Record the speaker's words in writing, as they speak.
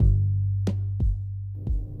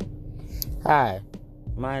Hi,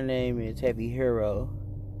 my name is Heavy Hero,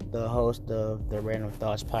 the host of the Random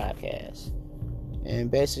Thoughts podcast. And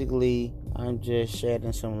basically, I'm just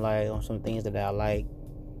shedding some light on some things that I like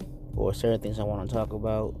or certain things I want to talk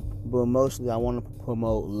about. But mostly, I want to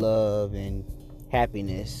promote love and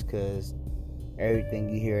happiness because everything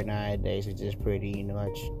you hear nowadays is just pretty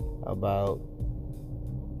much about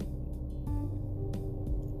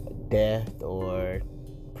death or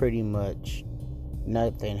pretty much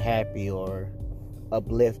nothing happy or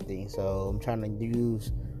uplifting. So I'm trying to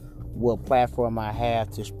use what platform I have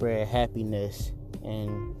to spread happiness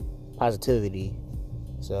and positivity.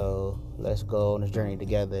 So let's go on this journey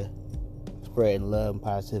together, spreading love and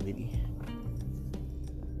positivity.